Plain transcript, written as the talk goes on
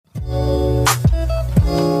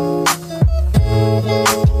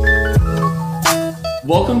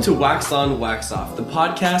Welcome to Wax On, Wax Off, the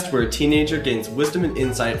podcast where a teenager gains wisdom and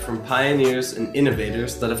insight from pioneers and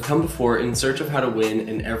innovators that have come before in search of how to win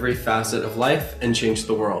in every facet of life and change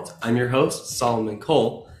the world. I'm your host, Solomon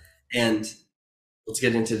Cole, and let's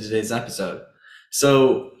get into today's episode.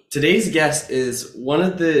 So today's guest is one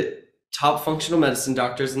of the top functional medicine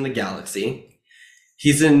doctors in the galaxy.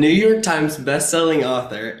 He's a New York Times best-selling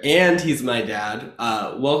author, and he's my dad.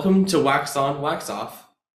 Welcome to Wax On, Wax Off,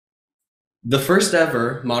 the first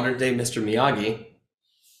ever modern day Mr. Miyagi,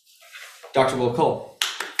 Dr. Will Cole.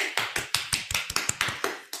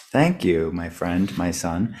 Thank you, my friend, my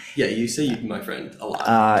son. Yeah, you say you, my friend, a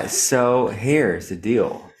lot. So here's the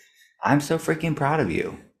deal. I'm so freaking proud of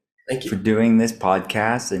you. Thank you. For doing this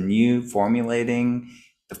podcast and you formulating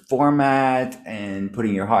the format and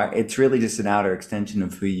putting your heart. It's really just an outer extension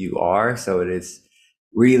of who you are. So it is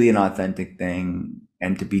really an authentic thing.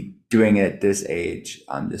 And to be doing it at this age,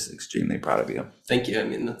 I'm just extremely proud of you. Thank you. I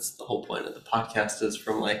mean, that's the whole point of the podcast, is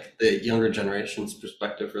from like the younger generation's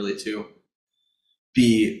perspective, really to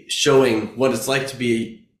be showing what it's like to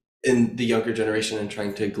be in the younger generation and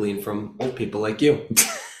trying to glean from old people like you.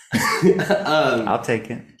 I'll take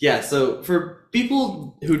it. Yeah. So for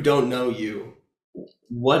people who don't know you,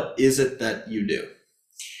 what is it that you do?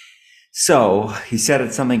 So he said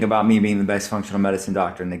it's something about me being the best functional medicine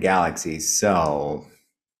doctor in the galaxy. So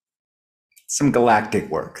some galactic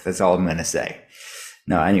work. That's all I'm going to say.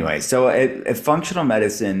 No, anyway. So if functional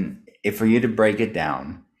medicine, if for you to break it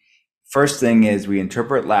down, first thing is we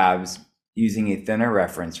interpret labs using a thinner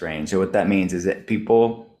reference range. So what that means is that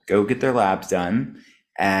people go get their labs done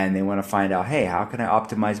and they want to find out, hey, how can I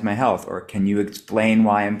optimize my health? Or can you explain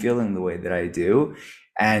why I'm feeling the way that I do?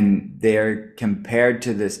 And they're compared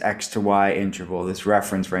to this X to Y interval, this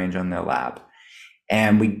reference range on their lab.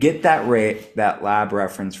 And we get that lab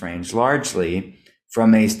reference range largely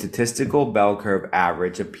from a statistical bell curve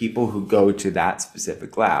average of people who go to that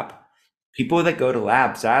specific lab. People that go to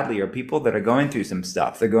lab, sadly, are people that are going through some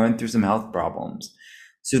stuff. They're going through some health problems.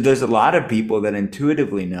 So there's a lot of people that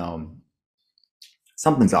intuitively know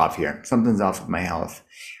something's off here. Something's off with my health.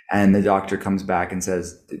 And the doctor comes back and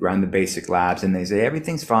says, run the basic labs, and they say,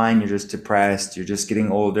 everything's fine. You're just depressed. You're just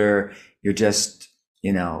getting older. You're just,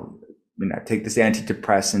 take this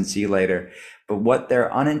antidepressant, see you later. But what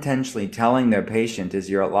they're unintentionally telling their patient is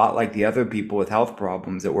you're a lot like the other people with health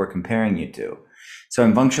problems that we're comparing you to. So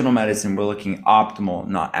in functional medicine, we're looking optimal,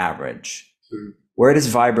 not average. Where does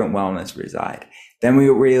vibrant wellness reside? Then we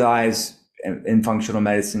realize in functional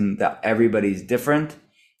medicine that everybody's different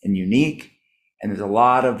and unique. And there's a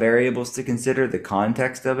lot of variables to consider, the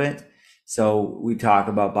context of it. So we talk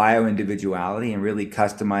about bio-individuality and really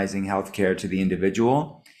customizing healthcare to the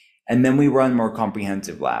individual. And then we run more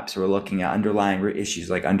comprehensive labs. So we're looking at underlying issues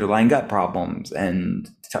like underlying gut problems and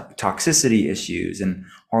toxicity issues and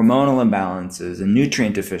hormonal imbalances and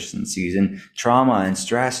nutrient deficiencies and trauma and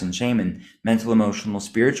stress and shame and mental, emotional,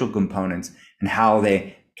 spiritual components, and how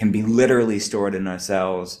they can be literally stored in our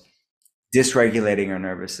cells, dysregulating our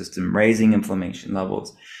nervous system, raising inflammation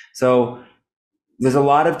levels. So there's a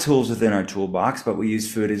lot of tools within our toolbox, but we use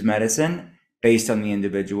food as medicine based on the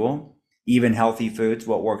individual. Even healthy foods,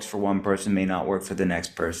 what works for one person may not work for the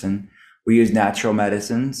next person. We use natural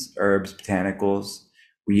medicines, herbs, botanicals.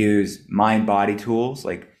 We use mind-body tools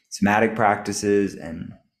like somatic practices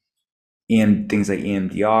and things like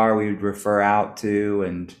EMDR we would refer out to,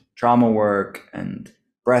 and trauma work and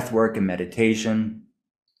breath work and meditation,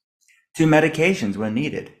 to medications when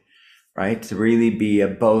needed, right? To really be a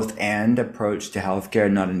both and approach to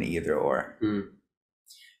healthcare, not an either or.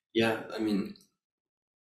 Yeah, I mean,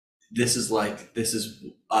 this is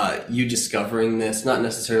you discovering this, not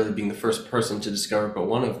necessarily being the first person to discover, but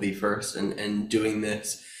one of the first, and doing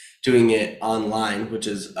it online, which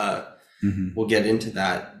is, we'll get into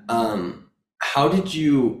that. How did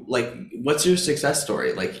you, what's your success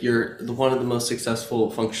story? Like, you're one of the most successful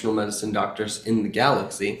functional medicine doctors in the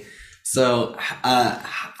galaxy. So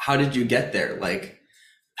how did you get there? Like,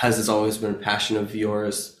 has this always been a passion of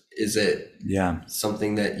yours? Is it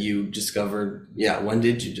something that you discovered? Yeah. When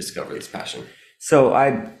did you discover this passion?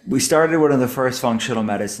 So we started one of the first functional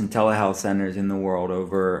medicine telehealth centers in the world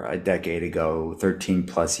over a decade ago, 13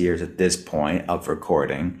 plus years at this point of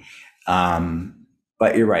recording.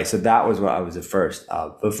 But you're right. So that was what I was the first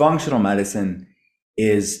of. But functional medicine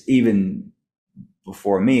is, even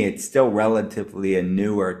before me, it's still relatively a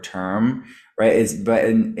newer term, right? But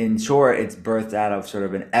in short, it's birthed out of sort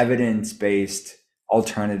of an evidence-based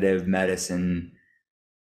alternative medicine,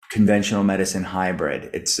 conventional medicine hybrid.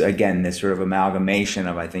 It's, again, this sort of amalgamation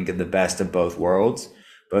of, I think, of the best of both worlds,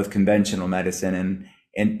 both conventional medicine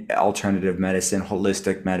and alternative medicine,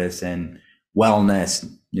 holistic medicine, wellness,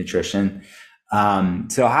 nutrition.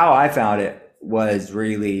 So how I found it was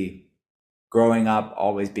really growing up,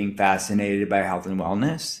 always being fascinated by health and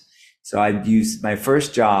wellness. So I used my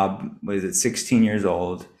first job was at 16 years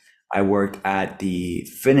old. I worked at the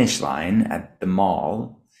Finish Line at the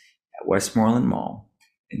mall, at Westmoreland Mall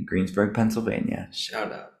in Greensburg, Pennsylvania.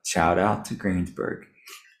 Shout out. Shout out to Greensburg.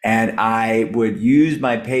 And I would use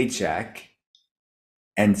my paycheck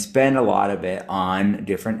and spend a lot of it on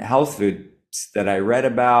different health foods that I read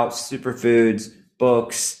about, superfoods,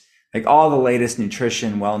 books, like all the latest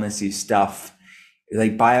nutrition, wellnessy stuff,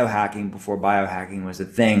 like biohacking before biohacking was a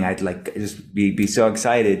thing. I'd like just be so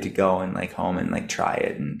excited to go and like home and like try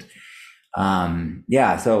it. And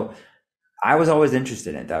yeah, so I was always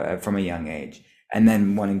interested in that from a young age, and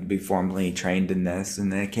then wanting to be formally trained in this.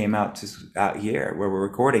 And then it came out here where we're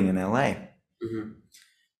recording in LA. Mm-hmm.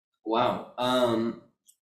 Wow.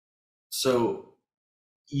 So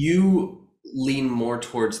you lean more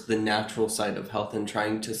towards the natural side of health and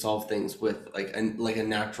trying to solve things with like a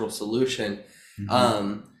natural solution.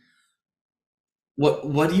 Mm-hmm.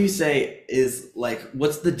 What do you say is like,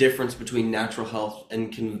 what's the difference between natural health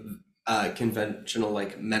and conventional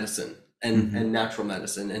like medicine Mm-hmm. and natural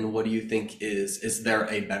medicine, and what do you think is there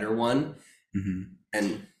a better one? Mm-hmm.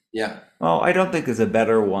 And yeah. Well, I don't think there's a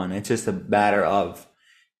better one. It's just a matter of,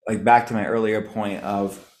 like, back to my earlier point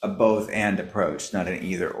of a both and approach, not an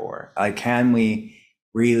either or. Like, can we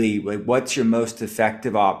really, like, what's your most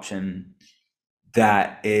effective option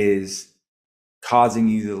that is causing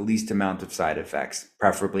you the least amount of side effects,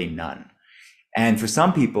 preferably none? And for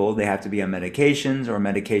some people, they have to be on medications, or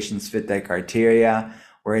medications fit that criteria,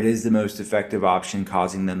 where it is the most effective option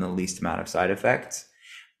causing them the least amount of side effects.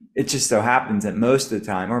 It just so happens that most of the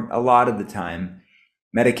time, or a lot of the time,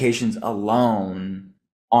 medications alone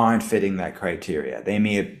aren't fitting that criteria. They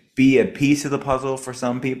may be a piece of the puzzle for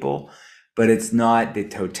some people, but it's not the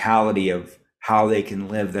totality of how they can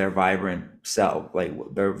live their vibrant self, like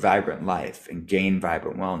their vibrant life, and gain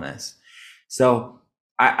vibrant wellness. So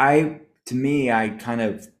I to me, I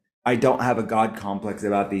don't have a God complex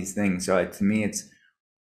about these things. So to me, it's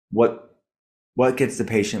what gets the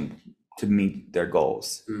patient to meet their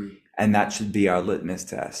goals. And that should be our litmus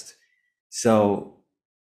test. So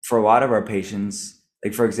for a lot of our patients,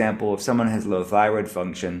 like for example, if someone has low thyroid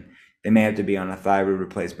function, they may have to be on a thyroid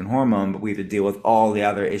replacement hormone, but we have to deal with all the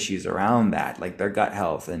other issues around that, like their gut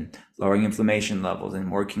health and lowering inflammation levels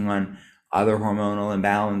and working on other hormonal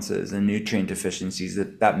imbalances and nutrient deficiencies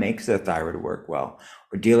that makes their thyroid work well.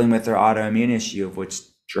 We're dealing with their autoimmune issue, of which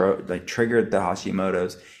triggered the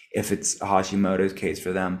Hashimoto's, if it's a Hashimoto's case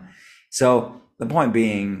for them. So the point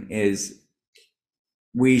being is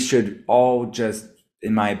we should all just,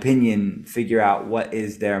 in my opinion, figure out what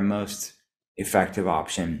is their most effective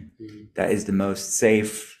option that is the most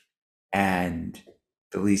safe and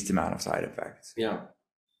the least amount of side effects. Yeah.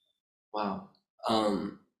 Wow.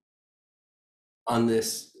 On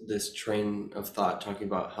this train of thought, talking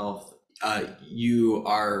about health, you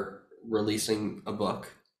are releasing a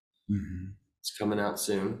book. Mm-hmm. It's coming out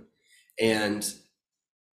soon. And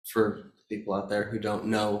for people out there who don't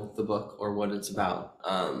know the book or what it's about,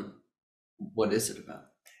 what is it about?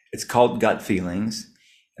 It's called Gut Feelings,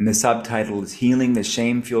 and the subtitle is Healing the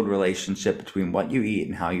Shame-Fueled Relationship Between What You Eat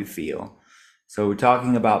and How You Feel. So we're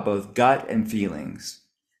talking about both gut and feelings,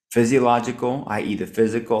 physiological, i.e. the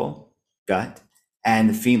physical gut, and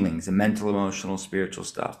the feelings, the mental, emotional, spiritual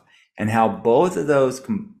stuff, and how both of those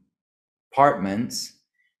compartments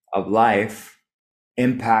of life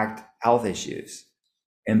impact health issues,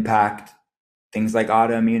 impact things like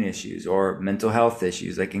autoimmune issues or mental health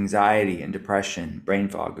issues like anxiety and depression, brain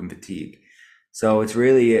fog and fatigue. So it's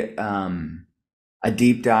really a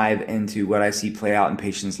deep dive into what I see play out in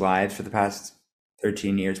patients' lives for the past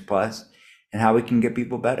 13 years plus, and how we can get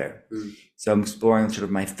people better. So I'm exploring sort of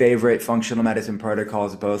my favorite functional medicine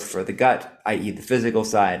protocols, both for the gut, i.e. the physical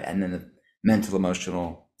side, and then the mental,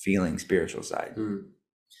 emotional, feeling, spiritual side.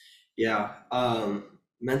 Yeah.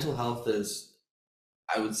 Mental health is,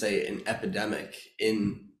 I would say, an epidemic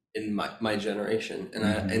in my generation.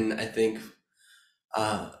 And I think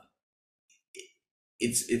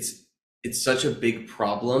it's such a big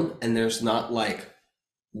problem, and there's not like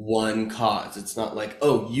one cause. It's not like,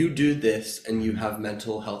 oh, you do this and you have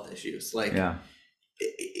mental health issues. Like,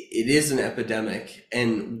 it is an epidemic.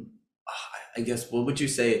 And I guess, what would you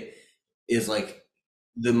say is like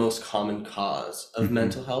the most common cause of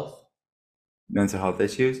mental health? Mental health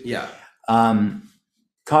issues? Yeah.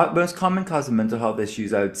 Most common cause of mental health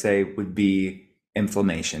issues, I would say, would be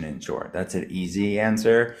inflammation, in short. That's an easy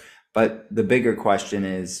answer. But the bigger question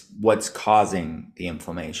is, what's causing the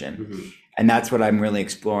inflammation? And that's what I'm really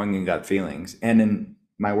exploring in Gut Feelings and in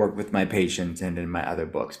my work with my patients and in my other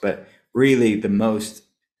books. But really, the most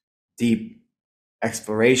deep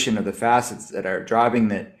exploration of the facets that are driving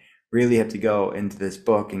that really have to go into this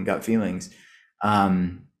book and Gut Feelings.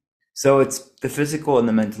 So it's the physical and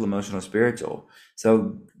the mental, emotional, spiritual.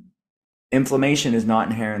 So inflammation is not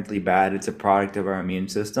inherently bad. It's a product of our immune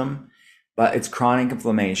system, but it's chronic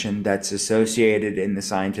inflammation that's associated in the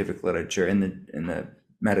scientific literature, in the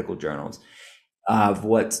medical journals, of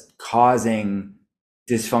what's causing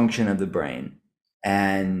dysfunction of the brain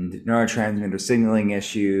and neurotransmitter signaling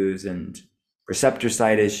issues and receptor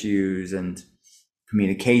site issues and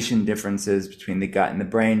communication differences between the gut and the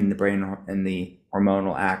brain and the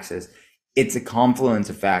hormonal axis. It's a confluence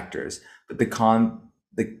of factors, but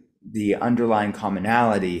the underlying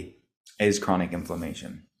commonality is chronic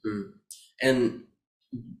inflammation. And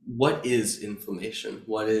what is inflammation?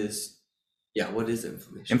 What is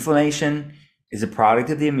inflammation? Inflammation is a product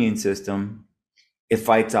of the immune system. It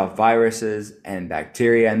fights off viruses and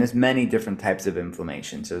bacteria, and there's many different types of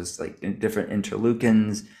inflammation. So it's like different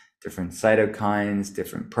interleukins, different cytokines,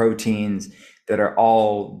 different proteins that are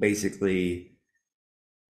all basically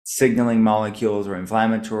signaling molecules or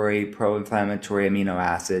inflammatory, pro-inflammatory amino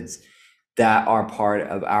acids that are part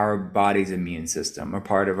of our body's immune system, or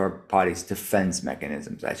part of our body's defense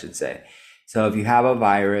mechanisms, I should say. So if you have a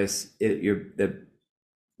virus, the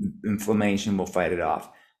inflammation will fight it off,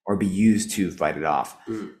 or be used to fight it off.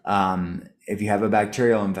 If you have a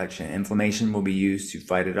bacterial infection, inflammation will be used to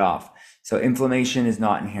fight it off. So inflammation is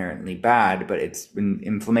not inherently bad, but it's when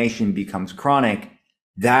inflammation becomes chronic,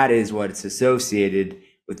 that is what it's associated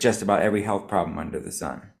with just about every health problem under the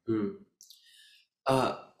sun.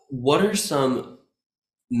 What are some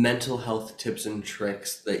mental health tips and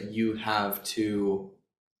tricks that you have to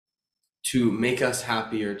make us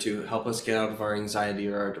happier, to help us get out of our anxiety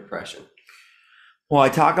or our depression? Well, I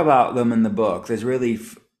talk about them in the book. There's really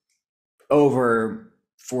over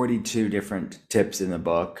 42 different tips in the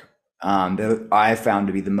book that I found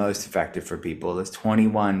to be the most effective for people. There's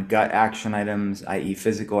 21 gut action items, i.e.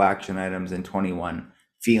 physical action items, and 21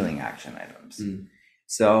 feeling action items.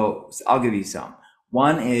 So I'll give you some.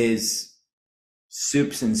 One is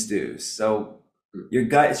soups and stews. So your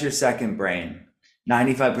gut is your second brain.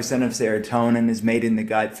 95% of serotonin is made in the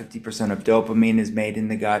gut. 50% of dopamine is made in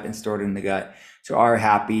the gut and stored in the gut. So our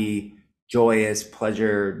happy, joyous,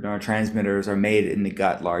 pleasure neurotransmitters are made in the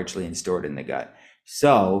gut largely and stored in the gut.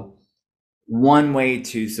 So one way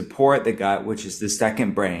to support the gut, which is the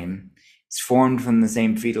second brain, it's formed from the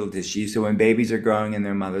same fetal tissue. So when babies are growing in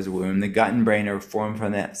their mother's womb, the gut and brain are formed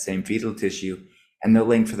from that same fetal tissue, and they're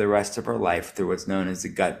linked for the rest of our life through what's known as the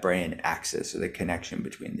gut-brain axis, or the connection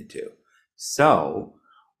between the two. So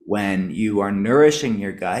when you are nourishing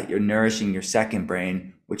your gut, you're nourishing your second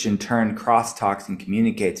brain, which in turn cross-talks and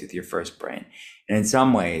communicates with your first brain. And in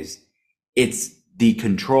some ways, it's the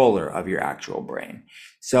controller of your actual brain.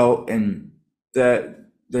 So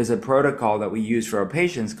there's a protocol that we use for our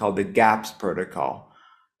patients called the GAPS protocol.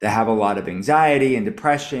 They have a lot of anxiety and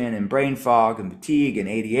depression and brain fog and fatigue and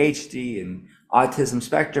ADHD and autism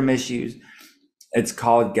spectrum issues. It's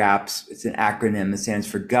called GAPS. It's an acronym that stands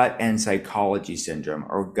for Gut and Psychology Syndrome,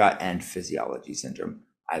 or Gut and Physiology Syndrome,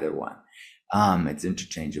 either one. It's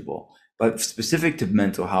interchangeable. But specific to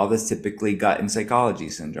mental health, it's typically Gut and Psychology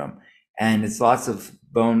Syndrome. And it's lots of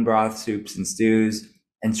bone broth soups and stews,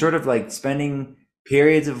 and sort of like spending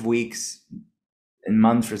periods of weeks and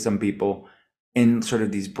months for some people in sort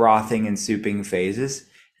of these brothing and souping phases.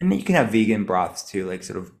 And then you can have vegan broths too, like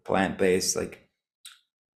sort of plant-based, like,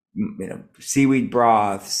 seaweed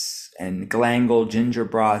broths and galangal ginger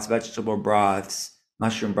broths, vegetable broths,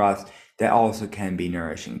 mushroom broths, that also can be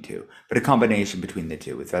nourishing too. But a combination between the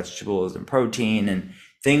two, with vegetables and protein and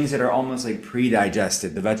things that are almost like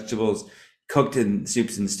pre-digested. The vegetables cooked in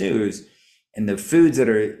soups and stews, and the foods that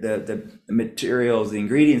are the materials, the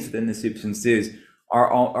ingredients within the soups and stews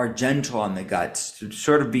are gentle on the gut, to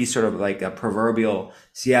sort of like a proverbial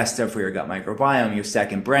siesta for your gut microbiome, your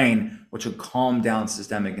second brain, which will calm down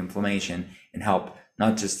systemic inflammation and help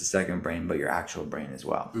not just the second brain, but your actual brain as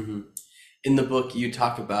well. In the book, you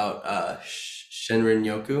talk about Shinrin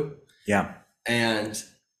Yoku. Yeah. And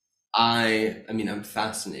I'm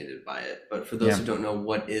fascinated by it. But for those who don't know,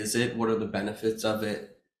 what is it? What are the benefits of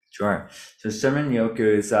it? Sure. So Shinrin Yoku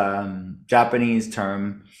is a Japanese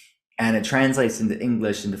term, and it translates into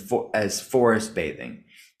English as forest bathing.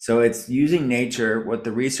 So it's using nature. What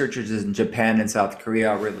the researchers in Japan and South Korea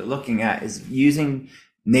are really looking at is using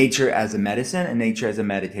nature as a medicine and nature as a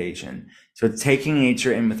meditation. So it's taking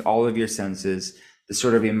nature in with all of your senses, the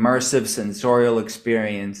sort of immersive sensorial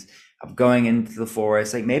experience of going into the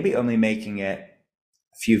forest, like maybe only making it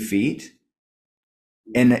a few feet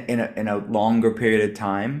in a longer period of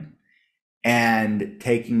time, and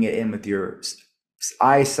taking it in with your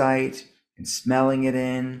eyesight and smelling it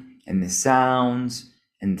in and the sounds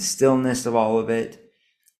and the stillness of all of it.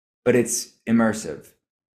 But it's immersive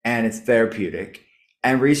and it's therapeutic.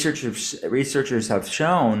 And researchers have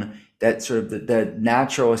shown that sort of the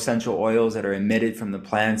natural essential oils that are emitted from the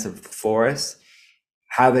plants of the forest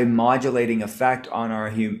have a modulating effect on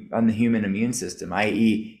on the human immune system,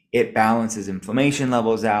 i.e., it balances inflammation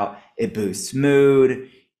levels out, it boosts mood,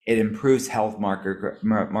 it improves health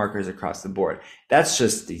markers across the board. That's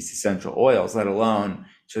just these essential oils, let alone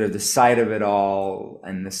sort of the sight of it all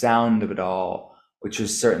and the sound of it all, which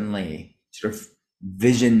is certainly sort of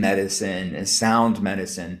vision medicine and sound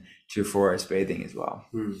medicine to forest bathing as well.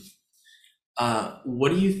 What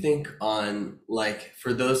do you think on, like,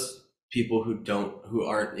 for those people who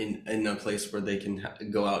aren't in a place where they can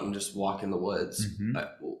go out and just walk in the woods?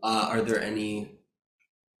 Are there any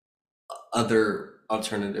other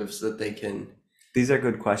alternatives that they can? These are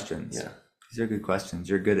good questions. Yeah, these are good questions.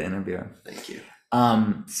 You're a good interviewer. Thank you.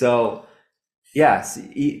 So yes,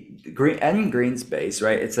 any green space,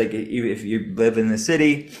 right? It's like if you live in the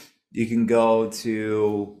city, you can go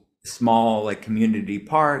to a small like community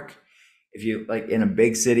park. If you like in a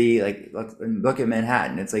big city, like look at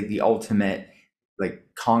Manhattan, it's like the ultimate like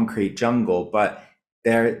concrete jungle, but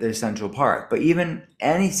there's Central Park. But even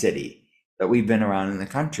any city that we've been around in the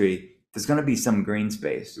country, there's going to be some green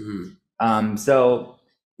space. So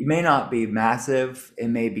it may not be massive, it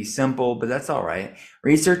may be simple, but that's all right.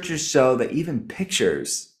 Researchers show that even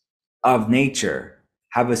pictures of nature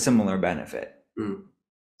have a similar benefit.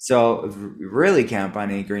 So if you really can't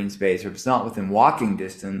find any green space, or if it's not within walking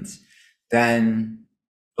distance, then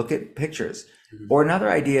look at pictures. Or another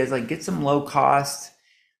idea is like get some low cost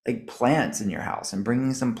like plants in your house and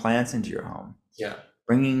bringing some plants into your home. Yeah.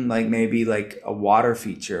 Bringing like maybe like a water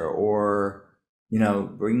feature, or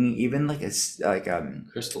bringing even like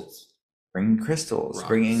crystals. Bringing crystals, Rocks.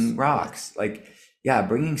 bringing rocks,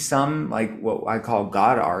 bringing some like what I call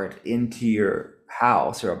God art into your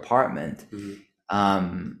house or apartment.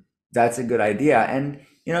 That's a good idea. And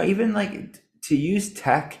even like to use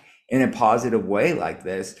tech in a positive way like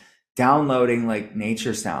this, downloading like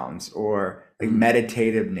nature sounds or like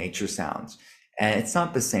meditative nature sounds. And it's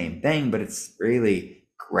not the same thing, but it's really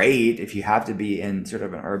great if you have to be in sort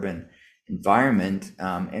of an urban environment.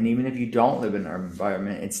 And even if you don't live in an urban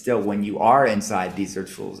environment, it's still, when you are inside, these are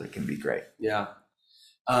tools that can be great. Yeah.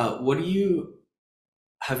 Have you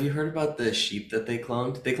heard about the sheep that they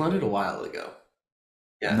cloned? They cloned it a while ago.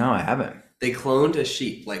 Yeah. No, I haven't. They cloned a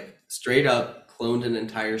sheep, like straight up cloned an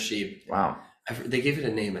entire sheep. Wow. They gave it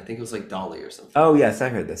a name. I think it was like Dolly or something. Oh yes, I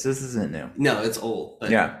heard this. This isn't new. No, it's old. But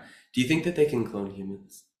yeah. Do you think that they can clone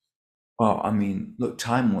humans? Well, I mean, look,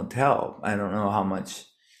 time will tell. I don't know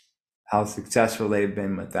how successful they've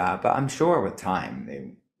been with that, but I'm sure with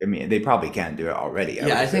time, they probably can do it already.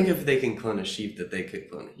 I think if they can clone a sheep, that they could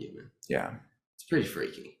clone a human. Yeah. It's pretty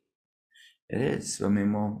freaky. It is. I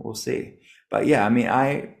mean, we'll see. But yeah, I mean,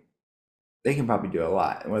 they can probably do a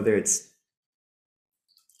lot. Whether it's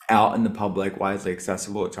out in the public, widely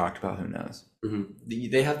accessible, talked about, who knows?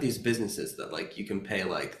 They have these businesses that like you can pay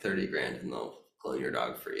like $30,000 and they'll clone your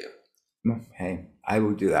dog for you. Hey, I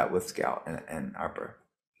will do that with Scout and Harper.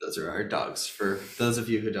 Those are our dogs, for those of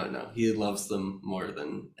you who don't know. He loves them more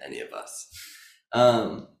than any of us.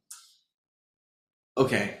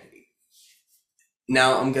 Okay.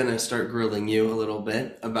 Now I'm going to start grilling you a little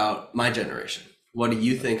bit about my generation. What do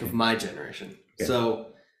you think of my generation? Okay. So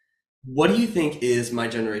what do you think is my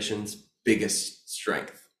generation's biggest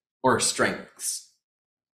strength or strengths?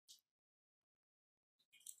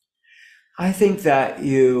 I think that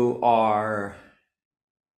you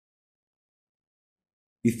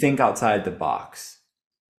think outside the box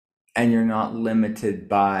and you're not limited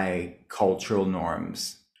by cultural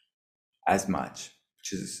norms as much,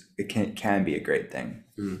 which is, it can be a great thing.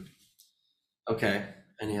 Okay.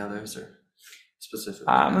 Any others or specific?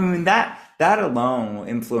 I mean, that alone will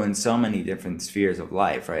influence so many different spheres of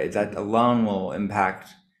life, right? That alone will impact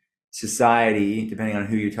society, depending on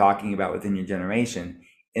who you're talking about within your generation,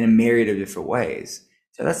 in a myriad of different ways.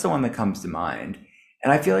 So that's the one that comes to mind.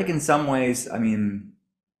 And I feel like in some ways, I mean,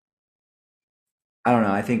 I don't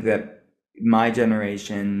know, I think that my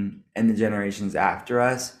generation and the generations after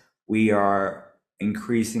us, we are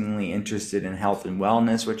increasingly interested in health and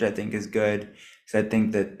wellness, which I think is good. So I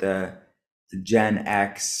think that the Gen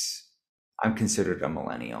X, I'm considered a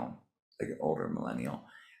millennial, like an older millennial,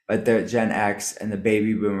 but the Gen X and the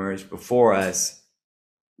baby boomers before us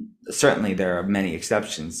certainly there are many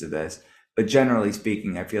exceptions to this, but generally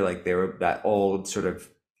speaking, I feel like they were that old sort of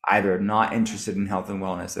either not interested in health and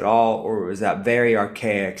wellness at all, or it was that very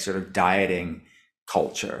archaic sort of dieting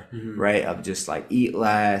culture, right? Of just like eat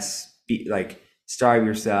less, be like starve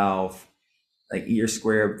yourself, like eat your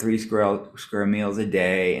three square meals a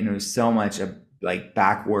day. And it was so much of like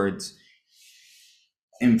backwards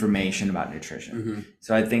information about nutrition.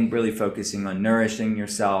 So I think really focusing on nourishing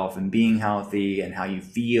yourself and being healthy and how you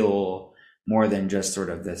feel more than just sort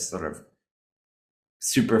of this sort of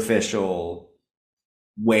superficial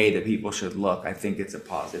way that people should look, I think it's a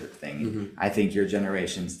positive thing. I think your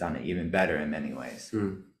generation's done it even better in many ways.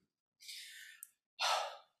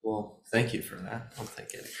 Well, thank you for that. I'll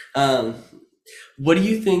take it. What do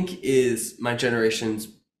you think is my generation's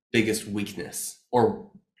biggest weakness,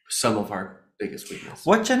 or some of our biggest weakness?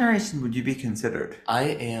 What generation would you be considered? I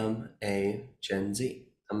am a Gen Z.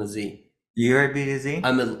 I'm a Z. You're a B to Z?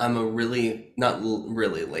 I'm a really, not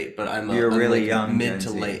really late, but I'm really like young mid Gen to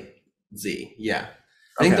Z. late Z. Yeah.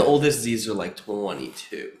 I think the oldest Zs are like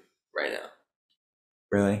 22 right now.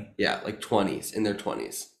 Really? Yeah, like 20s, in their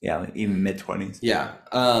 20s. Yeah, like even mid 20s. Yeah.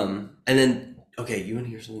 And then, okay, you want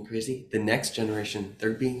to hear something crazy? The next generation,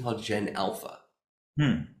 they're being called Gen Alpha.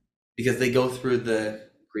 Because they go through the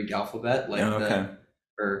Greek alphabet, like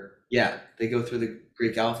they go through the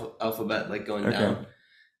Greek alphabet, like going down.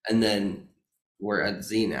 And then we're at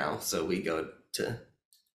Z now, so we go to...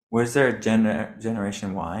 Was there a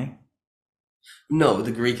Generation Y? No,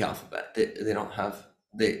 the Greek alphabet. They don't have...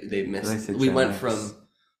 They missed... We went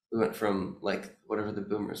from like whatever the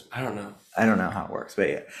boomers... I don't know. I don't know how it works, but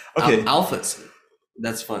yeah. Okay. Alphas.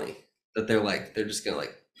 That's funny. That they're just gonna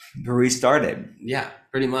like... Restarted. Yeah,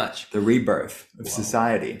 pretty much. The rebirth of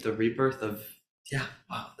society. The rebirth of... Yeah,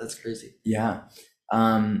 wow, that's crazy. Yeah.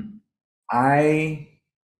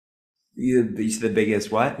 These are the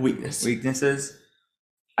biggest what? Weaknesses.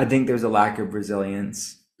 I think there's a lack of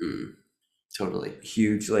resilience. Totally.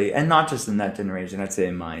 Hugely. And not just in that generation, I'd say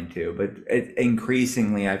in mine too, but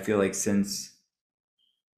increasingly, I feel like since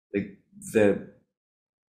like the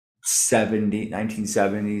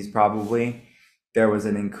 1970s probably, there was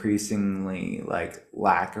an increasingly like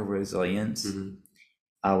lack of resilience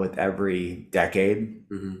with every decade.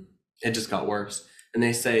 It just got worse. And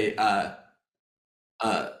they say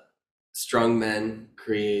strong men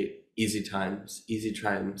create easy times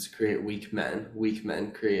create weak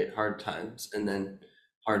men create hard times, and then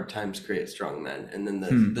hard times create strong men. And then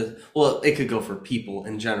it could go for people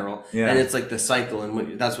in general. And it's like the cycle,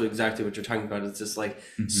 and that's exactly what you're talking about. It's just like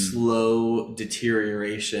slow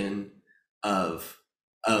deterioration of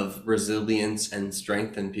resilience and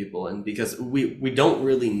strength in people. And because we don't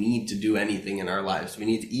really need to do anything in our lives, we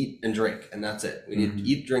need to eat and drink, and that's it. We need to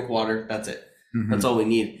eat, drink water, that's it. That's all we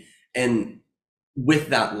need. And with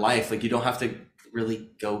that life, like, you don't have to really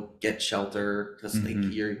go get shelter, because like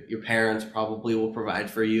your parents probably will provide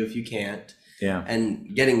for you if you can't.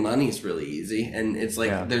 And getting money is really easy, and it's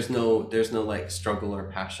like there's no like struggle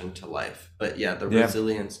or passion to life. But the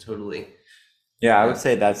resilience, totally. I would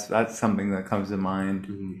say that's something that comes to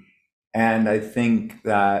mind. And I think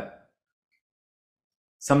that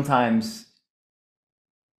sometimes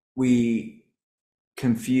we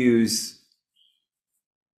confuse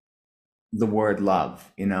the word love,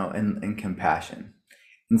 and compassion.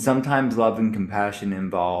 And sometimes love and compassion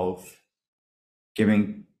involve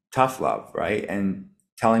giving tough love, right? And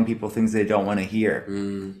telling people things they don't want to hear,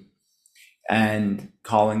 and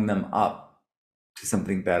calling them up to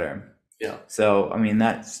something better. So, I mean,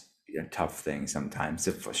 that's a tough thing sometimes,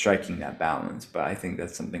 striking that balance. But I think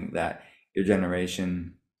that's something that your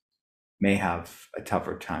generation may have a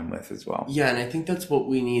tougher time with as well. And I think that's what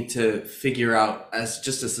we need to figure out as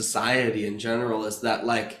just a society in general, is that,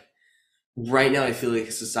 like, right now I feel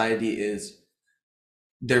like society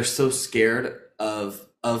they're so scared of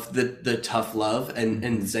the tough love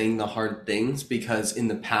and saying the hard things, because in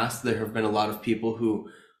the past there have been a lot of people who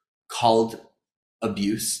called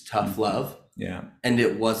abuse tough love. And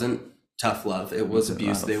it wasn't tough love, it was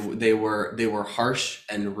abuse. They were harsh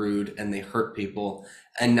and rude, and they hurt people,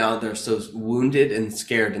 and now they're so wounded and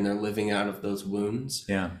scared, and they're living out of those wounds.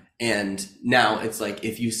 And now it's like,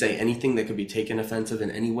 if you say anything that could be taken offensive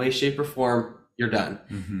in any way, shape, or form, you're done.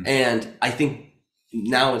 And I think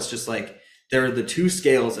now it's just like, there are the two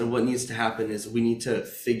scales, and what needs to happen is we need to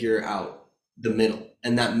figure out the middle,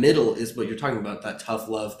 and that middle is what you're talking about, that tough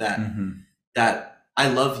love, that I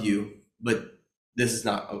love you, but this is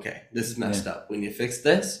not okay. This is messed up. We need to fix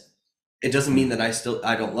this. It doesn't mean that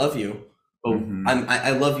I don't love you, but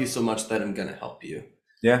I love you so much that I'm gonna help you.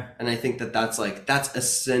 And I think that's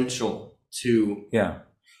essential to.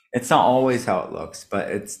 It's not always how it looks, but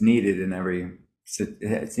it's needed in every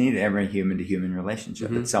human to human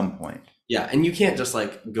relationship at some point. Yeah, and you can't just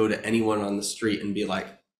like go to anyone on the street and be like,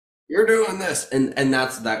 "You're doing this," and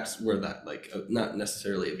that's where that like not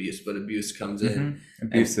necessarily abuse, but abuse comes in.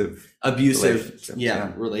 Abusive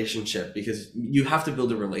Relationship, because you have to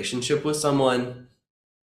build a relationship with someone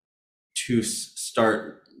to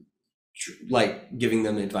start like giving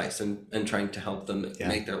them advice and trying to help them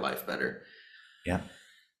make their life better. Yeah.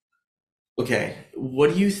 Okay,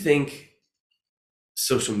 what do you think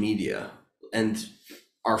social media and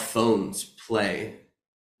our phones play?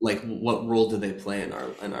 Like, what role do they play in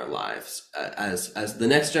our lives as the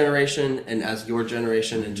next generation and as your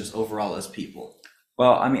generation and just overall as people?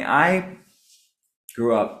 Well, I mean, I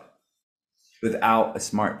grew up without a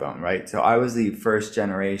smartphone, right? So I was the first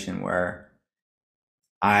generation where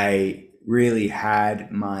I really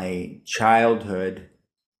had my childhood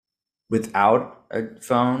without a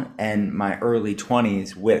phone and my early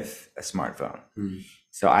 20s with a smartphone.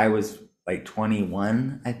 So I was like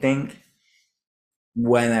 21, I think,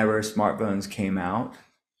 whenever smartphones came out.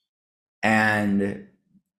 And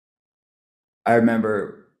I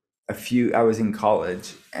remember I was in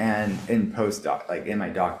college and in postdoc, like in my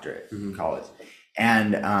doctorate in college.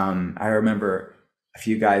 And I remember a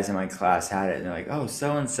few guys in my class had it and they're like, "Oh,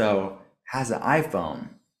 so-and-so has an iPhone."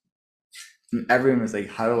 And everyone was like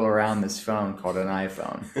huddled around this phone called an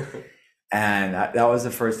iPhone. And that was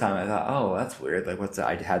the first time I thought, "Oh, that's weird. Like, what's that?"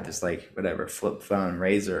 I had this like whatever flip phone,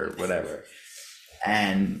 Razor, or whatever.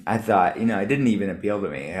 And I thought, it didn't even appeal to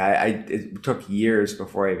me. It took years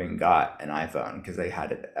before I even got an iPhone because I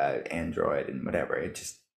had Android and whatever. It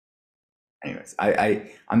just, anyways,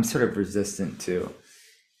 I'm sort of resistant to.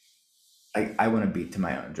 I want to beat to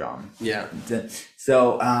my own drum. Yeah.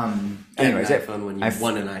 So, anyways, an iPhone when you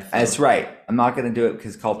want an iPhone. That's right. I'm not going to do it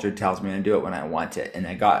because culture tells me to do it when I want it, and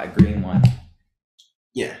I got a green one.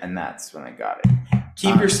 Yeah. And that's when I got it.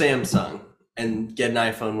 Keep your Samsung and get an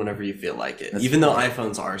iPhone whenever you feel like it. Even though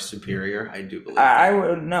iPhones are superior, I do believe. I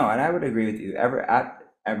would no, and I would agree with you.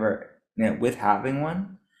 With having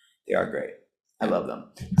one, they are great. I love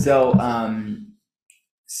them.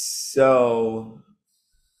 So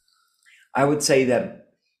I would say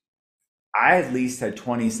that I at least had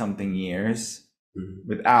 20 something years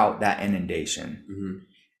without that inundation.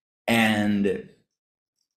 And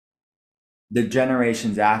the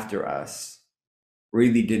generations after us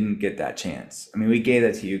really didn't get that chance. I mean, we gave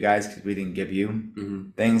that to you guys because we didn't give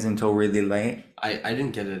you things until really late. I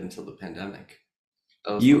didn't get it until the pandemic.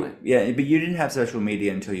 But you didn't have social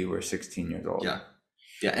media until you were 16 years old.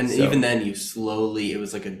 Yeah, and even then it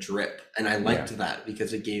was like a drip, and I liked that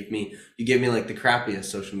because you gave me like the crappiest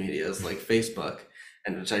social medias like Facebook,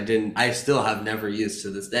 and which I still have never used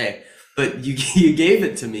to this day, but you gave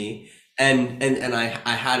it to me, and I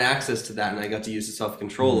had access to that, and I got to use the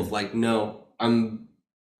self-control of like, no,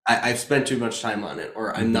 I've spent too much time on it,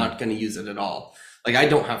 or I'm not going to use it at all. Like, I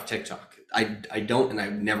don't have TikTok. I don't, and I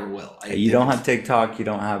never will. You don't have TikTok. You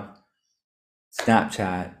don't have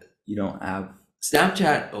Snapchat. You don't have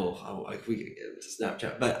Snapchat. We could get into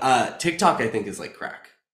Snapchat, but TikTok I think is like crack.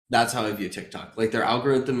 That's how I view TikTok. Like, their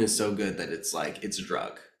algorithm is so good that it's like it's a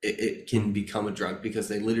drug. It can become a drug because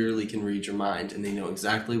they literally can read your mind and they know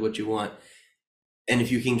exactly what you want. And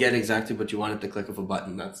if you can get exactly what you want at the click of a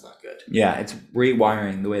button, that's not good. Yeah, it's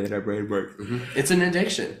rewiring the way that our brain works. It's an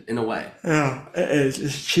addiction in a way. Yeah, it's a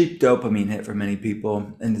cheap dopamine hit for many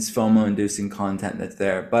people, and it's FOMO-inducing content that's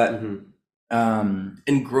there. But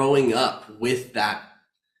and growing up with that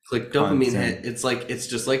click dopamine hit, it's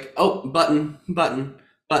just like, oh, button,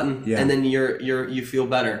 and then you feel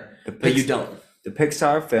better, but you don't. The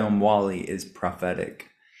Pixar film WALL-E is prophetic,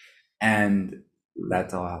 and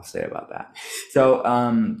that's all I'll say about that. So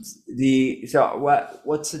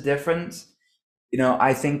what's the difference?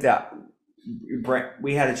 I think that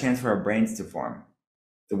we had a chance for our brains to form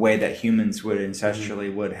the way that humans would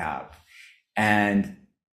ancestrally would have, and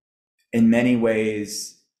in many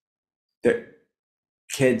ways, the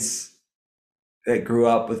kids that grew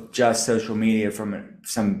up with just social media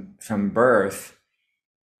from birth,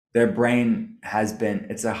 their brain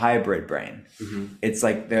it's a hybrid brain. It's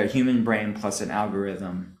like the human brain plus an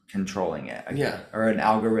algorithm controlling it. Or an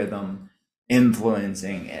algorithm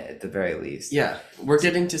influencing it at the very least. Yeah. We're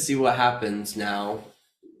getting to see what happens now.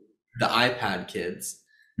 The iPad kids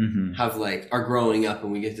are growing up,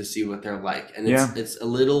 and we get to see what they're like. And it's a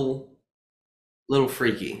little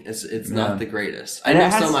freaky. It's not the greatest. I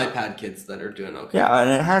know some iPad kids that are doing okay. Yeah,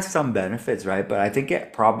 and it has some benefits, right? But I think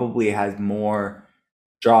it probably has more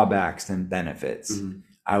drawbacks than benefits.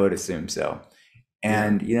 I would assume so.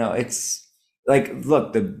 And it's like,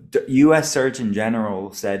 look, the U.S. Surgeon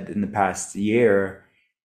General said in the past year,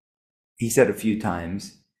 he said a few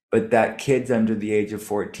times, but that kids under the age of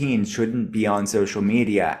 14 shouldn't be on social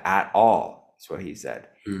media at all. That's what he said.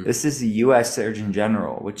 Mm. This is the U.S. Surgeon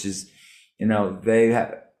General, which is, they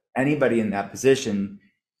have anybody in that position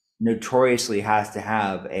notoriously has to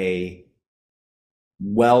have a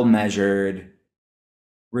well measured,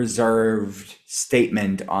 reserved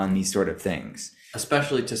statement on these sort of things.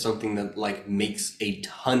 Especially to something that like makes a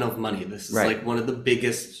ton of money. This is Right. like one of the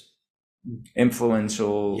biggest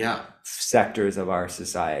Influential Yeah. sectors of our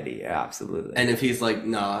society. Absolutely. And if he's like,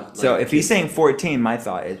 nah. Like, So if he's saying 14, my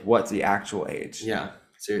thought is, what's the actual age? Yeah,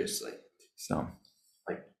 seriously. So,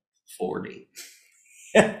 Like 40.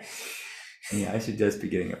 yeah, I should just be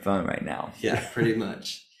getting a phone right now. Yeah, pretty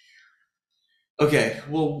much. Okay,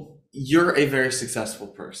 well, you're a very successful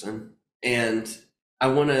person, and I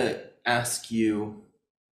want to ask you,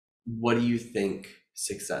 what do you think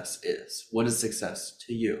success is? What is success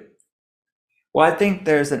to you? Well, I think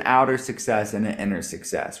there's an outer success and an inner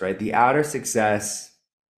success, right? The outer success,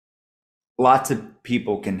 lots of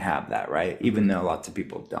people can have that, right? Even though lots of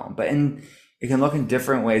people don't. But it can look in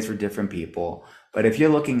different ways for different people. But if you're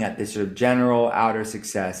looking at this sort of general outer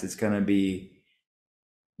success, it's going to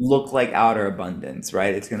look like outer abundance,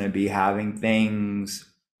 right? It's going to be having things,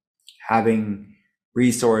 having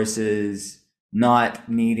resources, not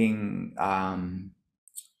needing,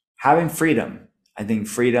 having freedom. I think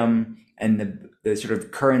freedom and the sort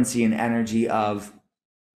of currency and energy of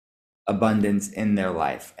abundance in their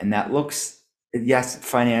life. And that looks, yes,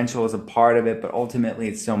 financial is a part of it, but ultimately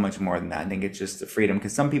it's so much more than that. I think it's just the freedom,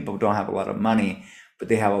 because some people don't have a lot of money, but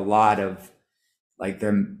they have a lot of, like,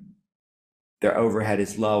 their overhead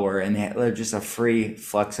is lower and they live just a free,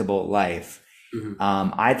 flexible life. Mhm.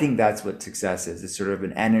 I think that's what success is. It's sort of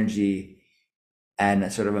an energy and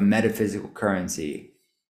a sort of a metaphysical currency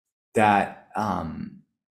that,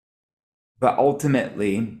 but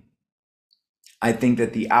ultimately, I think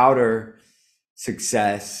that the outer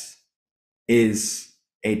success is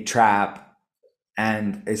a trap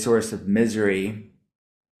and a source of misery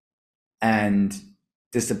and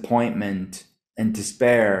disappointment and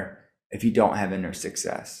despair if you don't have inner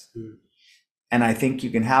success. Mm. And I think you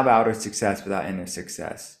can have outer success without inner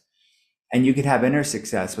success. And you can have inner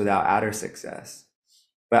success without outer success.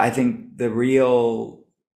 But I think the real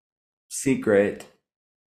secret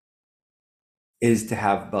is to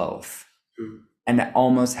have both. Mm. And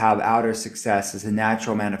almost have outer success as a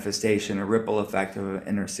natural manifestation, a ripple effect of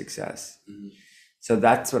inner success. Mm. So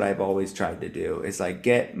that's what I've always tried to do, is like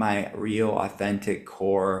get my real authentic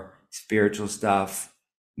core spiritual stuff,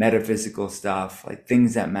 metaphysical stuff, like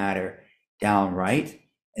things that matter down right,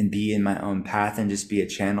 and be in my own path and just be a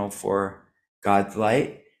channel for God's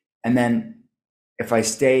light. And then if I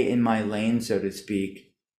stay in my lane, so to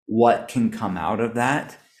speak, what can come out of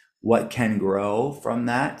that? What can grow from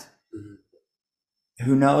that? Mhm.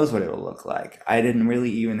 Who knows what it'll look like? I didn't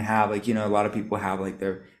really even have, like, a lot of people have like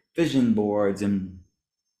their vision boards and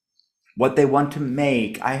what they want to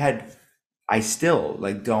make. I still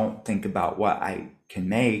like don't think about what I can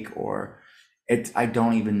make, or I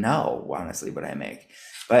don't even know honestly what I make.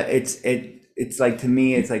 But it's like, to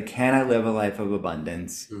me, it's like, can I live a life of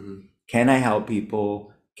abundance? Mhm. Can I help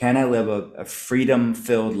people? Can I live a freedom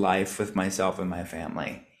filled life with myself and my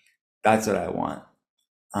family? That's what I want.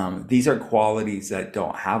 These are qualities that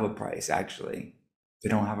don't have a price, actually. They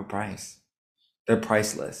don't have a price. They're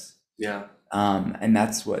priceless. Yeah. And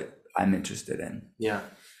that's what I'm interested in. Yeah.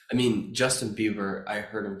 I mean, Justin Bieber, I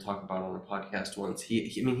heard him talk about on a podcast once.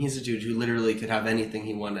 I mean, he's a dude who literally could have anything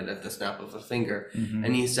he wanted at the snap of a finger. Mhm.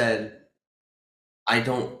 And he said, I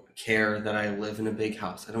don't care that I live in a big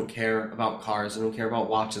house. I don't care about cars. I don't care about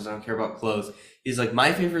watches. I don't care about clothes. He's like,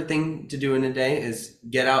 my favorite thing to do in a day is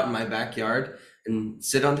get out in my backyard and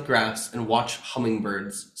sit on the grass and watch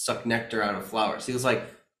hummingbirds suck nectar out of flowers. He was like,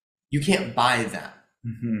 you can't buy that.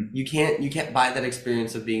 Mhm. You can't buy that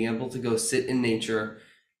experience of being able to go sit in nature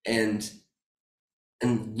and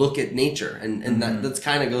look at nature. And that's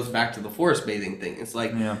kind of goes back to the forest bathing thing. It's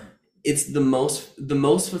like, Yeah. it's the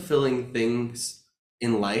most fulfilling things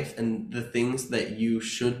in life, and the things that you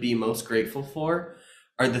should be most grateful for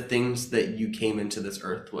are the things that you came into this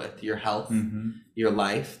earth with: your health, Mhm. your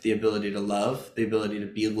life, the ability to love, the ability to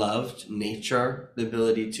be loved, nature, the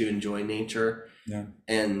ability to enjoy nature. Yeah.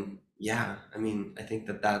 And yeah, I mean, I think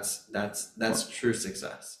that's true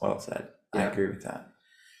success. Well said. I Yeah. agree with that.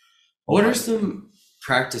 What are some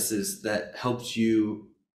practices that helped you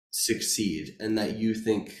succeed and that you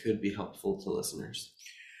think could be helpful to listeners?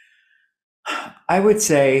 I would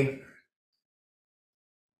say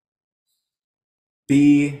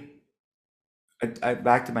be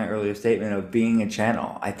back to my earlier statement of being a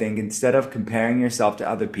channel. I think instead of comparing yourself to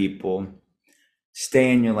other people,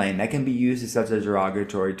 stay in your lane. That can be used as such a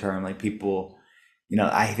derogatory term. Like people,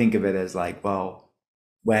 I think of it as like, well,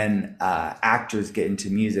 when actors get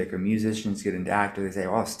into music or musicians get into acting, they say,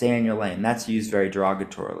 "Oh, stay in your lane." That's used very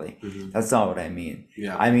derogatorily. That's not what I mean.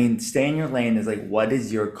 Yeah. I mean, stay in your lane is like, what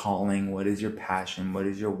is your calling? What is your passion? What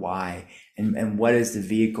is your why? And what is the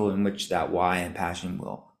vehicle in which that why and passion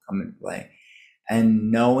will come into play?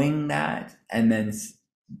 And knowing that, and then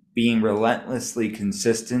being relentlessly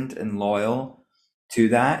consistent and loyal to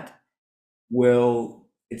that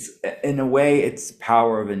it's in a way, it's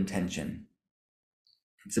power of intention.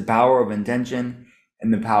 It's the power of intention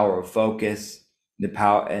and the power of focus, the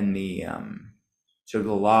power and the sort of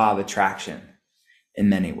the law of attraction in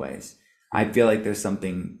many ways. I feel like there's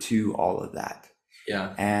something to all of that.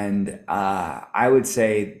 Yeah. And I would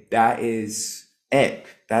say that is it.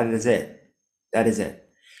 That is it.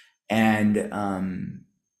 And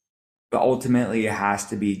but ultimately it has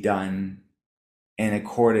to be done in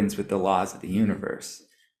accordance with the laws of the universe,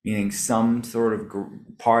 meaning some sort of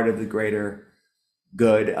part of the greater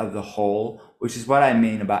good of the whole, which is what I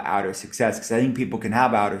mean about outer success. Because I think people can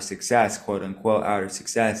have outer success, quote unquote, outer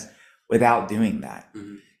success without doing that.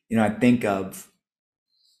 I think of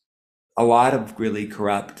a lot of really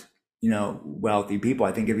corrupt, wealthy people.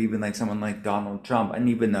 I think of even like someone like Donald Trump, and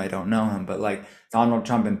even though I don't know him, but like Donald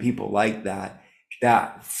Trump and people like that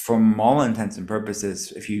from all intents and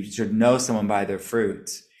purposes, if you should know someone by their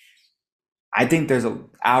fruits, I think there's a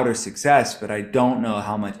outer success, but I don't know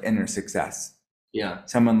how much inner success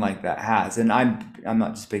someone like that has. And I'm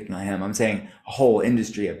not just speaking on him. I'm saying a whole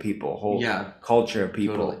industry of people, a whole culture of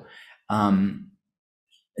people. Totally.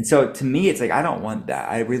 And so to me, it's like, I don't want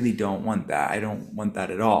that. I really don't want that. I don't want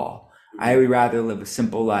that at all. I would rather live a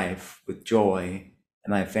simple life with joy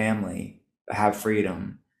and my family, but have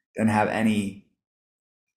freedom, than have any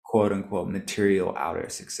quote unquote material outer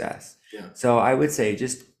success. So I would say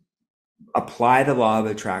just apply the law of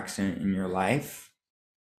attraction in your life.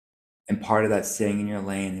 And part of that staying in your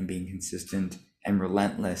lane and being consistent and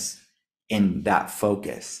relentless in that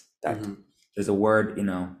focus. That there's a word,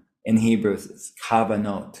 in Hebrew, it's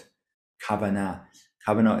kavanot. Kavanah.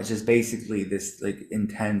 Kavanot is just basically this like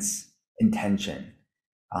intense intention,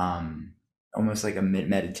 almost like a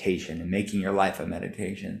meditation, and making your life a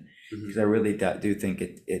meditation. Because I really do think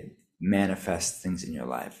it manifests things in your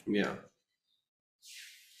life. Yeah.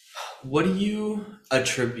 What do you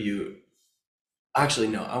attribute? Actually,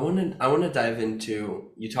 no, I want to dive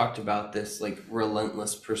into, you talked about this like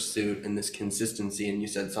relentless pursuit and this consistency, and you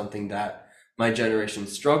said something that my generation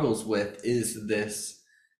struggles with is this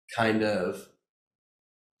kind of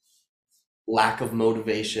lack of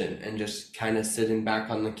motivation and just kind of sitting back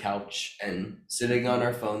on the couch and sitting on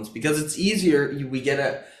our phones because it's easier. We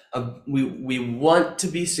get we want to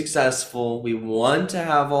be successful. We want to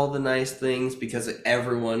have all the nice things because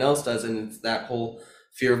everyone else does, and it's that whole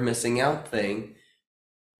fear of missing out thing.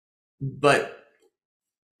 But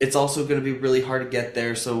it's also going to be really hard to get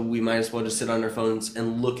there, so we might as well just sit on our phones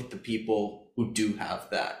and look at the people who do have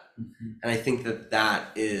that. And I think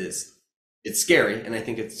it's scary, and I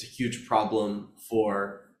think it's a huge problem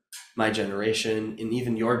for my generation and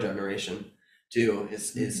even your generation too.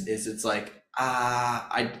 It's like,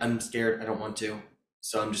 I'm scared, I don't want to,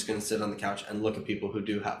 so I'm just going to sit on the couch and look at people who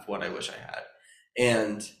do have what I wish I had.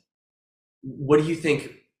 And what do you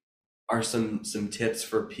think are some tips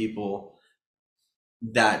for people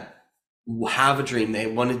that have a dream, they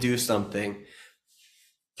want to do something,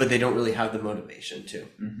 but they don't really have the motivation to?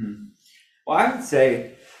 Well, I would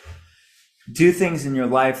say do things in your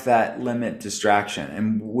life that limit distraction.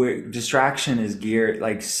 And distraction is geared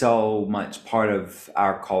like so much part of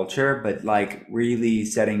our culture, but like really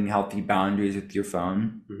setting healthy boundaries with your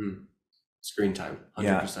phone. Screen time,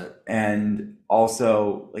 100%. And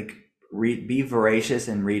also like be voracious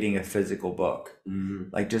in reading a physical book.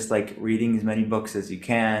 Like just like reading as many books as you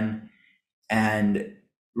can, and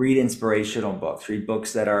read inspirational books, read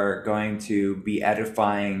books that are going to be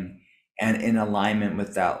edifying and in alignment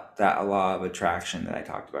with that law of attraction that I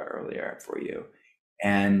talked about earlier for you.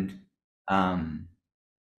 And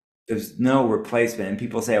there's no replacement. And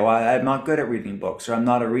people say, well, I'm not good at reading books, or I'm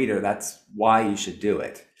not a reader. That's why you should do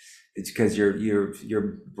it. It's because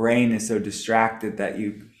your brain is so distracted that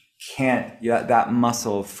you can't, that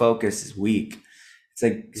muscle of focus is weak. It's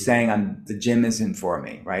like saying the gym isn't for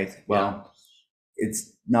me, right? Well,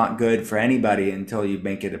 it's not good for anybody until you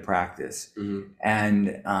make it a practice.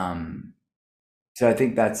 And so I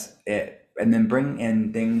think that's it. And then bring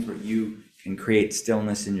in things where you can create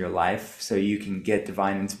stillness in your life so you can get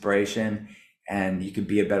divine inspiration and you could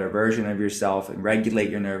be a better version of yourself and regulate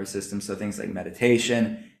your nervous system. So things like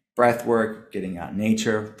meditation, breath work, getting out in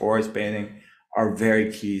nature, forest bathing are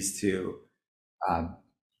very keys to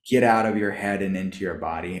get out of your head and into your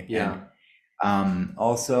body. Yeah. And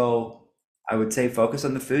also, I would say focus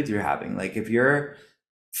on the foods you're having. Like if you're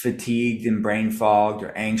fatigued and brain fogged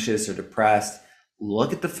or anxious or depressed,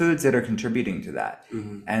 look at the foods that are contributing to that,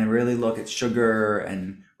 and really look at sugar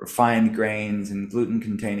and refined grains and gluten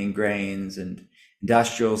containing grains and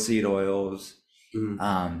industrial seed oils,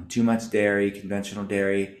 too much dairy, conventional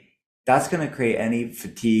dairy. That's going to create any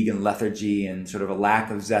fatigue and lethargy and sort of a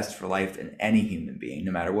lack of zest for life in any human being,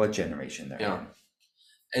 no matter what generation they're in.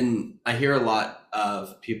 And I hear a lot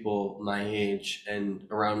of people my age and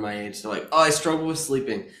around my age, they're like, oh, I struggle with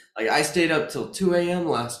sleeping. Like, I stayed up till 2 a.m.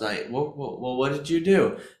 last night. Well, what did you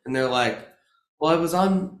do? And they're like, well, I was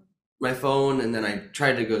on my phone and then I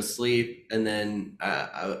tried to go to sleep and then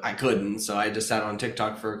I couldn't. So I just sat on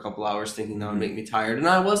TikTok for a couple hours thinking that would make me tired. And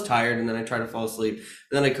I was tired, and then I tried to fall asleep and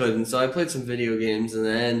then I couldn't. So I played some video games, and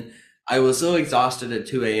then I was so exhausted at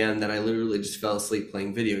 2 a.m. that I literally just fell asleep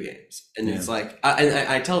playing video games. And it's like,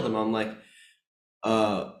 I tell them, I'm like,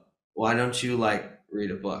 why don't you like read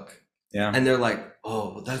a book? Yeah. And they're like,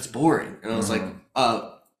 oh, that's boring. And I was like,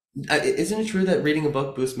 isn't it true that reading a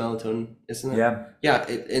book boosts melatonin? Isn't it? Yeah. Yeah.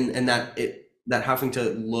 And that having to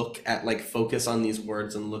look at, like, focus on these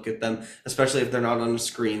words and look at them, especially if they're not on a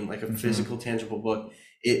screen, like a physical, tangible book,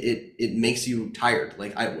 it makes you tired.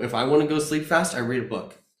 Like if I want to go sleep fast, I read a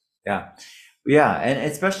book. Yeah,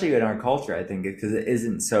 and especially in our culture, I think, because it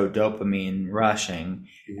isn't so dopamine rushing,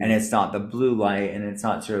 and it's not the blue light, and it's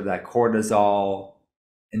not sort of that cortisol,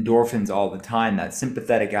 endorphins all the time. That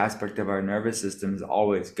sympathetic aspect of our nervous systems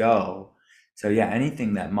always go. So yeah,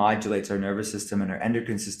 anything that modulates our nervous system and our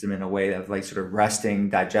endocrine system in a way of like sort of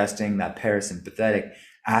resting, digesting, that parasympathetic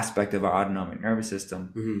aspect of our autonomic nervous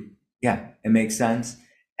system. Yeah, it makes sense.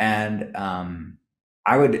 And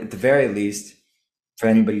I would, at the very least, for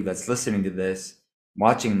anybody that's listening to this,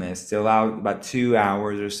 watching this, to allow about 2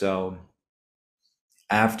 hours or so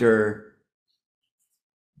after,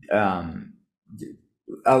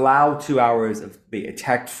 allow 2 hours of being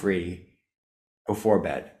tech free before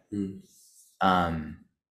bed. And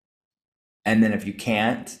then if you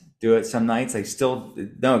can't do it some nights, like, still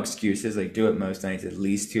no excuses, like do it most nights, at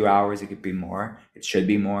least 2 hours. It could be more, it should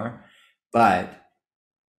be more, but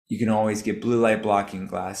you can always get blue light blocking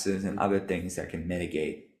glasses and other things that can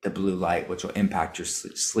mitigate the blue light, which will impact your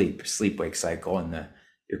sleep wake cycle and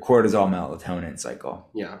your cortisol melatonin cycle.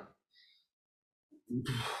 Yeah.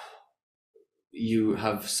 You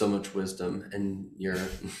have so much wisdom, and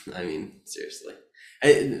I mean, seriously.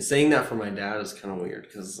 Saying that for my dad is kind of weird,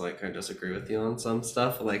 because like I disagree with you on some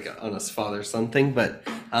stuff, like on a father-son thing, but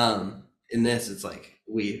in this, it's like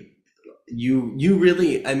you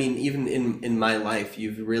really, I mean, even in my life,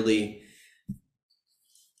 you've really,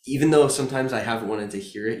 even though sometimes I haven't wanted to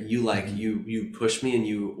hear it, you push me and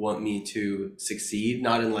you want me to succeed,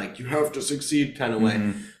 not in like, you have to succeed kind of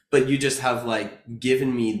way, but you just have like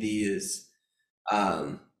given me these,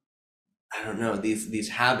 I don't know, these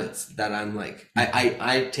habits that I'm like,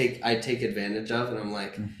 I take advantage of, and I'm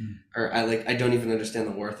like, or I don't even understand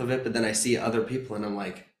the worth of it, but then I see other people and I'm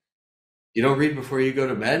like, you don't read before you go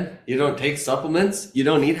to bed? You don't take supplements? You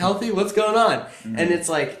don't eat healthy? What's going on? And it's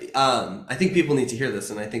like, I think people need to hear this,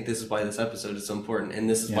 and I think this is why this episode is so important, and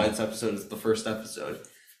this is why this episode is the first episode.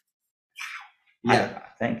 Yeah.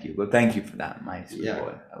 Thank you. Well, thank you for that, my sweet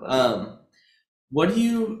boy. I love it. What do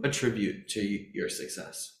you attribute to your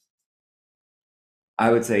success?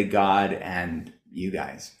 I would say God and you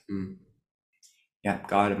guys. Yeah,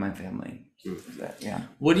 God and my family. Yeah.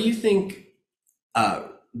 What do you think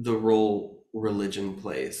the role religion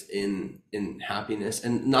plays in happiness,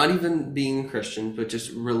 and not even being Christian, but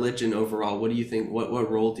just religion overall? What do you think? What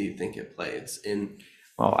role do you think it plays in?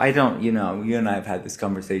 Well, I don't, you and I have had this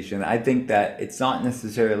conversation. I think that it's not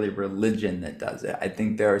necessarily religion that does it. I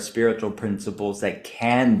think there are spiritual principles that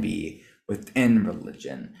can be within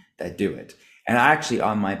religion that do it. And actually,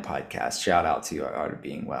 on my podcast, shout out to Art of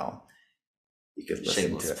Being Well, you could listen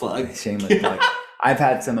Shameless to it. plug. Shameless plug. I've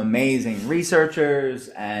had some amazing researchers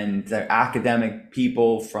and academic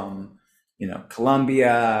people from,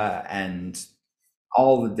 Columbia and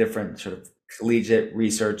all the different sort of collegiate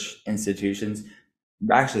research institutions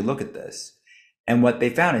actually look at this. And what they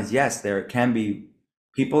found is, yes, there can be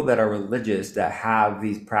people that are religious that have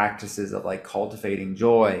these practices of like cultivating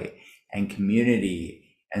joy and community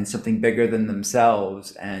and something bigger than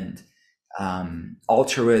themselves, and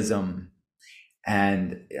altruism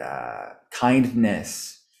and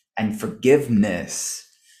kindness and forgiveness.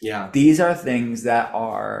 Yeah. These are things that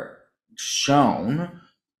are shown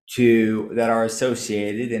that are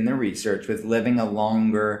associated in the research with living a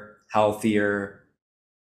longer, healthier,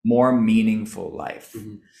 more meaningful life.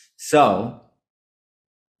 Mm-hmm. So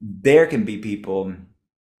there can be people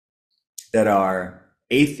that are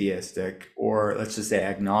atheistic, or let's just say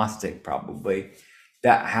agnostic probably,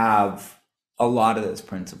 that have a lot of those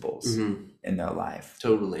principles in their life.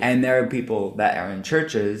 Totally. And there are people that are in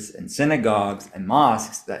churches and synagogues and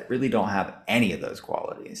mosques that really don't have any of those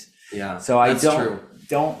qualities. Yeah. So I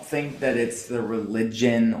don't think that it's the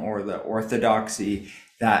religion or the orthodoxy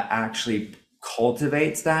that actually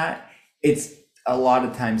cultivates that. It's a lot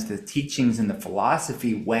of times the teachings and the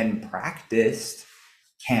philosophy, when practiced,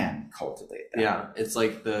 can cultivate that. Yeah, it's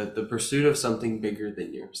like the pursuit of something bigger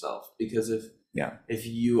than yourself. Because if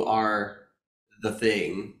you are the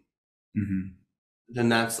thing, then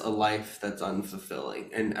that's a life that's unfulfilling.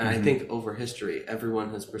 And I think over history,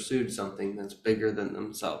 everyone has pursued something that's bigger than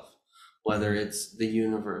themselves, whether it's the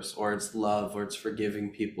universe, or it's love, or it's forgiving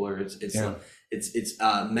people, or it's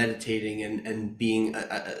meditating and being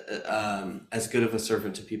as good of a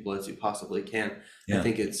servant to people as you possibly can. Yeah. I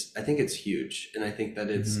think it's huge, and I think that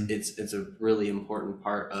it's a really important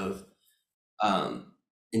part of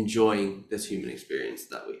enjoying this human experience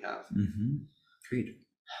that we have. Agreed.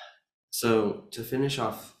 So to finish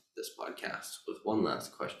off this podcast with one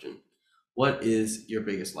last question, what is your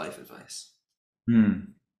biggest life advice?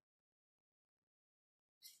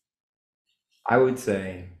 I would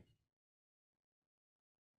say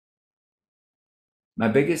my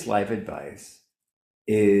biggest life advice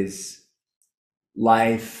is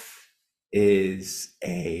life is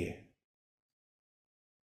a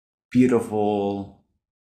beautiful,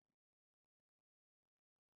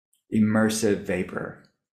 immersive vapor.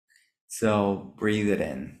 So breathe it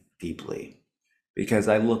in deeply, because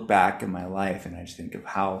I look back in my life and I just think of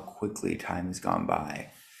how quickly time has gone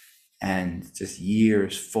by, and just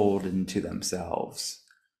years fold into themselves.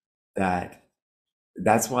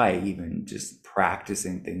 That's why even just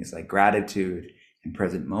practicing things like gratitude and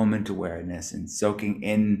present moment awareness and soaking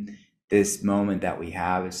in this moment that we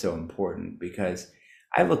have is so important. Because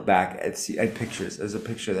I look back at pictures. There's a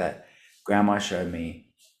picture that Grandma showed me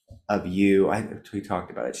of you. We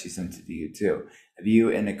talked about it. She sent it to you too. Of you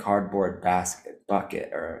in a cardboard bucket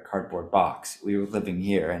or a cardboard box. We were living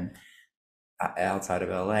here and outside of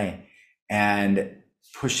LA, and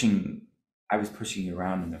I was pushing you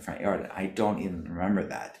around in the front yard. I don't even remember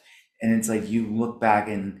that. And it's like you look back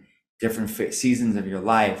in different seasons of your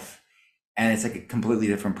life, and it's like a completely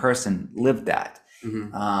different person lived that.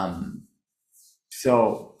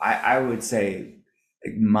 So I would say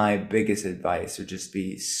my biggest advice would just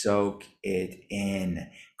be soak it in.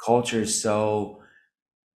 Culture is so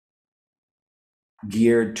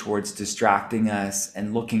geared towards distracting us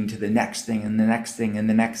and looking to the next thing and the next thing and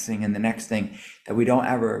the next thing and the next thing, that we don't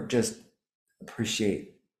ever just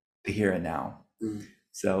appreciate the here and now.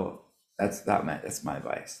 So that's my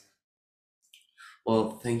advice.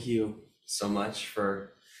 Well, thank you so much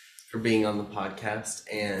for being on the podcast.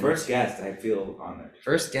 And first guest, I feel honored.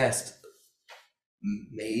 First guest,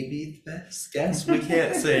 maybe the best guest. We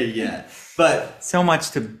can't say yet, but so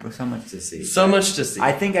much to see. So much to see.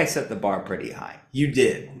 I think I set the bar pretty high. You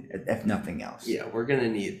did, if nothing else. Yeah, we're gonna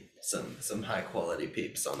need some high quality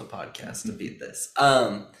peeps on the podcast to beat this.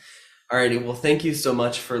 Alrighty, well, thank you so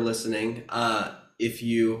much for listening. If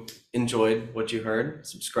you enjoyed what you heard,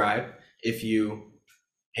 subscribe. If you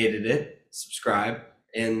hated it, subscribe.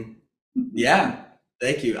 And yeah,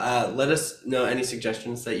 thank you. Let us know any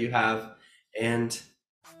suggestions that you have, and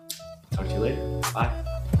talk to you later. Bye.